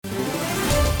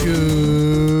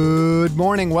Good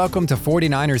morning. Welcome to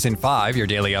 49ers in 5, your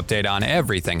daily update on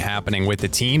everything happening with the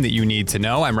team that you need to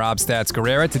know. I'm Rob Stats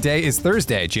Guerrera. Today is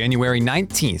Thursday, January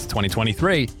 19th,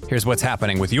 2023. Here's what's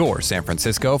happening with your San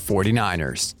Francisco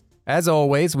 49ers. As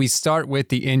always, we start with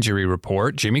the injury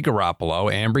report. Jimmy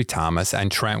Garoppolo, Ambry Thomas,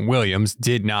 and Trent Williams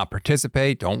did not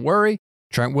participate. Don't worry.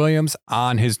 Trent Williams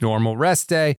on his normal rest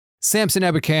day. Samson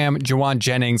Ebukam, Jawan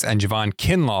Jennings, and Javon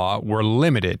Kinlaw were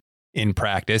limited in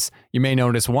practice. You may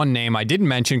notice one name I didn't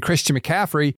mention, Christian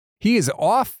McCaffrey. He is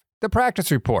off the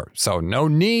practice report. So no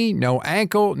knee, no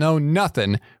ankle, no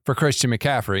nothing for Christian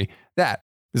McCaffrey. That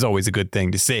is always a good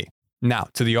thing to see. Now,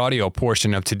 to the audio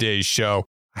portion of today's show.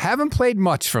 I haven't played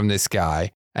much from this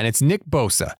guy, and it's Nick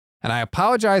Bosa. And I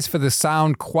apologize for the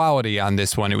sound quality on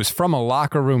this one. It was from a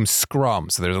locker room scrum,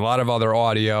 so there's a lot of other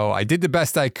audio. I did the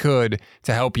best I could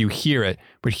to help you hear it.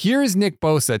 But here is Nick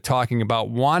Bosa talking about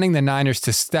wanting the Niners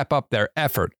to step up their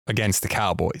effort against the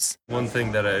Cowboys. One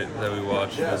thing that we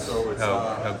watched was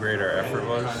how great our effort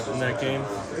was in that game.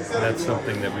 And that's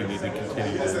something that we need to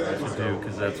continue to do,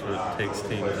 because that's what takes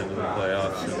teams into the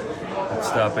playoffs. And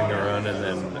stopping the run and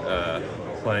then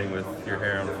playing with your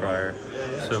hair on fire.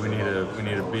 So we need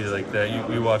to be like that.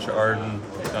 We watch Arden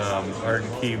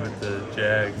Key with the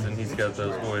Jags, and he's got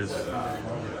those boys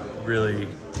really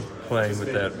playing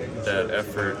with that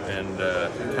effort, and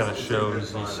kind of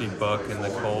shows. You see Buck and the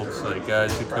Colts, like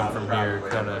guys who come from here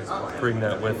kind of bring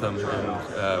that with them,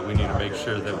 and we need to make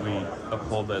sure that we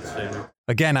uphold that standard.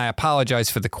 Again, I apologize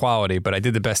for the quality, but I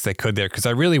did the best I could there because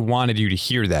I really wanted you to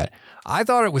hear that. I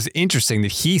thought it was interesting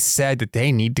that he said that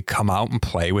they need to come out and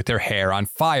play with their hair on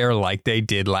fire like they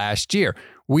did last year.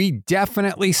 We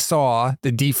definitely saw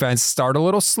the defense start a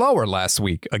little slower last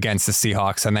week against the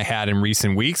Seahawks than they had in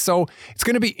recent weeks, so it's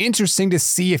going to be interesting to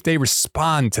see if they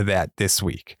respond to that this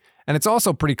week. And it's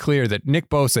also pretty clear that Nick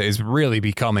Bosa is really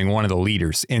becoming one of the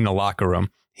leaders in the locker room.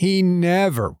 He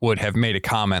never would have made a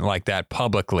comment like that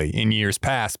publicly in years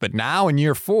past, but now in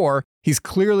year 4, he's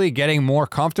clearly getting more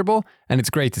comfortable, and it's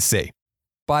great to see.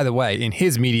 By the way, in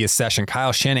his media session,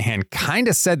 Kyle Shanahan kind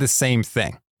of said the same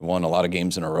thing. Won a lot of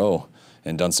games in a row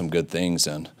and done some good things,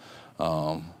 and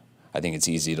I think it's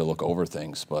easy to look over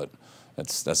things, but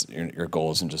that's your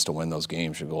goal isn't just to win those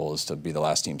games. Your goal is to be the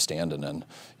last team standing, and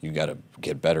you got to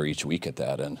get better each week at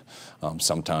that. And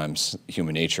sometimes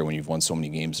human nature, when you've won so many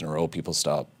games in a row, people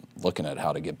stop looking at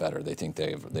how to get better. They think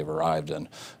they've arrived, and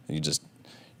you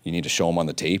need to show them on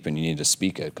the tape, and you need to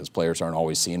speak it, because players aren't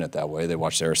always seeing it that way. They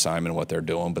watch their assignment and what they're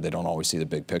doing, but they don't always see the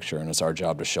big picture, and it's our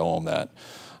job to show them that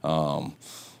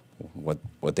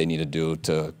what they need to do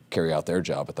to carry out their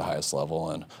job at the highest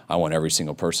level. And I want every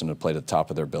single person to play to the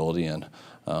top of their ability, and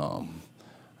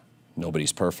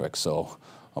nobody's perfect, so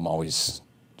I'm always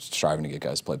striving to get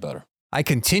guys to play better. I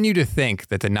continue to think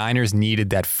that the Niners needed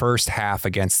that first half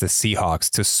against the Seahawks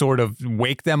to sort of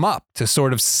wake them up, to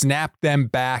sort of snap them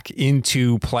back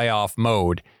into playoff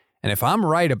mode. And if I'm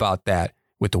right about that,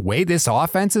 with the way this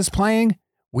offense is playing,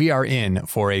 we are in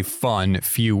for a fun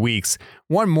few weeks.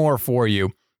 One more for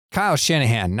you. Kyle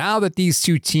Shanahan, now that these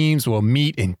two teams will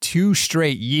meet in 2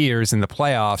 straight years in the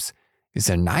playoffs, is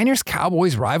the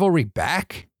Niners-Cowboys rivalry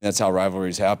back? That's how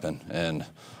rivalries happen, and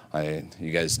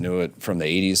you guys knew it from the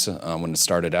 80s when it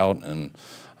started out, and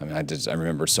I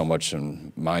remember so much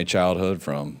in my childhood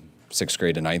from 6th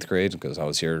grade to 9th grade, because I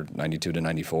was here 92 to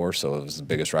 94, so it was the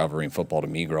biggest rivalry in football to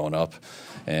me growing up.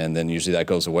 And then usually that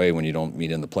goes away when you don't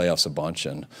meet in the playoffs a bunch,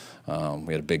 and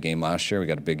we had a big game last year, we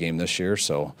got a big game this year,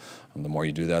 so the more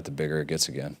you do that, the bigger it gets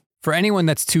again. For anyone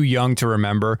that's too young to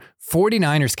remember,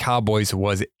 49ers Cowboys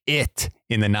was it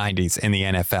in the 90s in the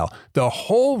NFL. The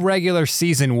whole regular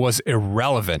season was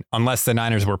irrelevant unless the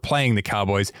Niners were playing the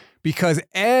Cowboys, because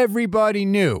everybody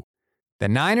knew the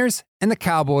Niners and the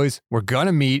Cowboys were going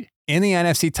to meet in the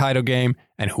NFC title game,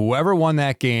 and whoever won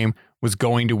that game was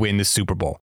going to win the Super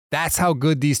Bowl. That's how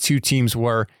good these two teams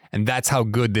were, and that's how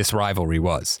good this rivalry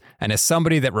was. And as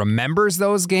somebody that remembers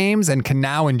those games and can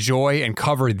now enjoy and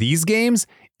cover these games,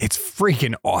 it's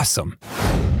freaking awesome.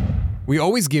 We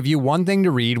always give you one thing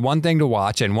to read, one thing to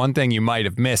watch, and one thing you might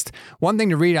have missed. One thing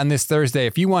to read on this Thursday,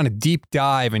 if you want to deep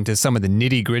dive into some of the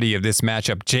nitty-gritty of this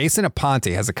matchup, Jason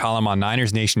Aponte has a column on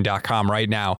NinersNation.com right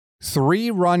now.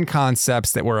 3 run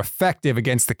concepts that were effective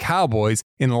against the Cowboys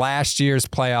in last year's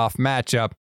playoff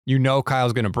matchup. You know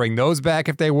Kyle's going to bring those back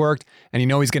if they worked, and you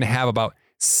know he's going to have about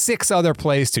 6 other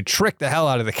plays to trick the hell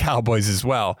out of the Cowboys as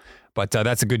well. But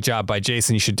that's a good job by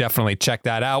Jason. You should definitely check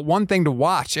that out. One thing to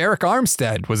watch, Eric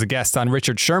Armstead was a guest on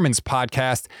Richard Sherman's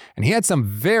podcast, and he had some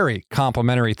very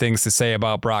complimentary things to say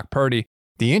about Brock Purdy.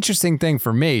 The interesting thing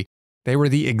for me, They were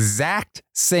the exact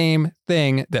same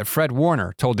thing that Fred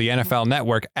Warner told the NFL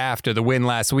Network after the win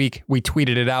last week. We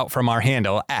tweeted it out from our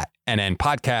handle at NN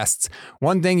Podcasts.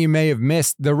 One thing you may have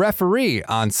missed, the referee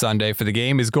on Sunday for the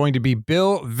game is going to be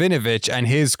Bill Vinovich and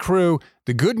his crew.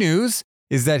 The good news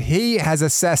is that he has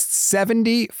assessed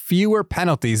 70 fewer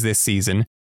penalties this season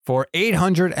for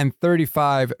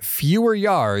 835 fewer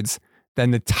yards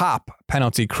than the top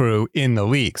penalty crew in the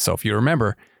league. So if you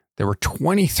remember, there were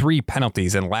 23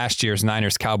 penalties in last year's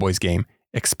Niners-Cowboys game.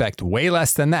 Expect way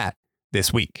less than that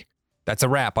this week. That's a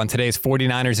wrap on today's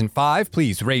 49ers in 5.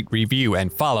 Please rate, review,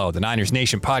 and follow the Niners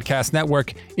Nation Podcast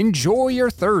Network. Enjoy your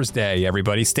Thursday,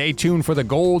 everybody. Stay tuned for the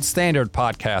Gold Standard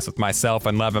podcast with myself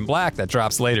and Levin Black that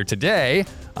drops later today.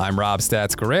 I'm Rob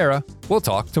Stats Guerrera. We'll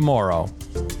talk tomorrow.